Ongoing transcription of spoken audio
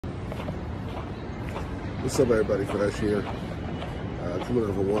What's up, everybody? Fresh here. Coming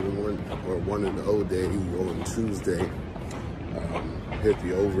off a 1-1 or 1-0 day on Tuesday. Hit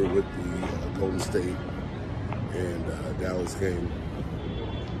the over with the Golden State and Dallas game.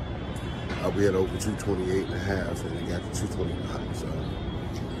 We had over 228.5, and they got to 229. So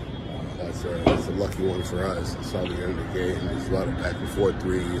that's a lucky one for us. I saw the end of the game. There's a lot of back and forth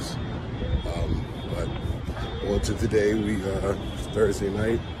threes. But on to today, Thursday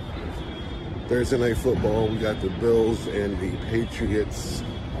night football. We got the Bills and the Patriots.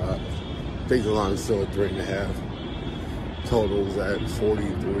 I think the line's still at 3.5. Totals at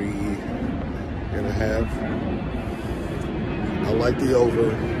 43.5. I like the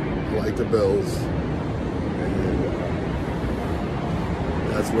over. I like the Bills.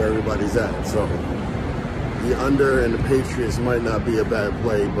 And that's where everybody's at. So the under and the Patriots might not be a bad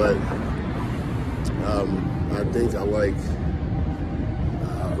play, but I think I like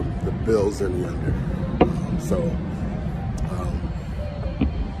the Bills and the under.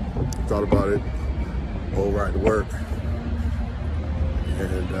 Thought about it. All right, work.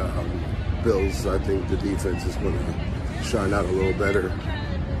 And Bills, I think the defense is going to shine out a little better,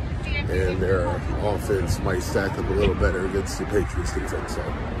 and their offense might stack up a little better against the Patriots defense. So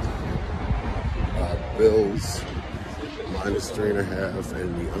Bills minus 3.5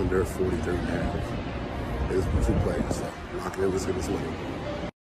 and the under 43.5 is the two plays. So lock it in, let's get this money.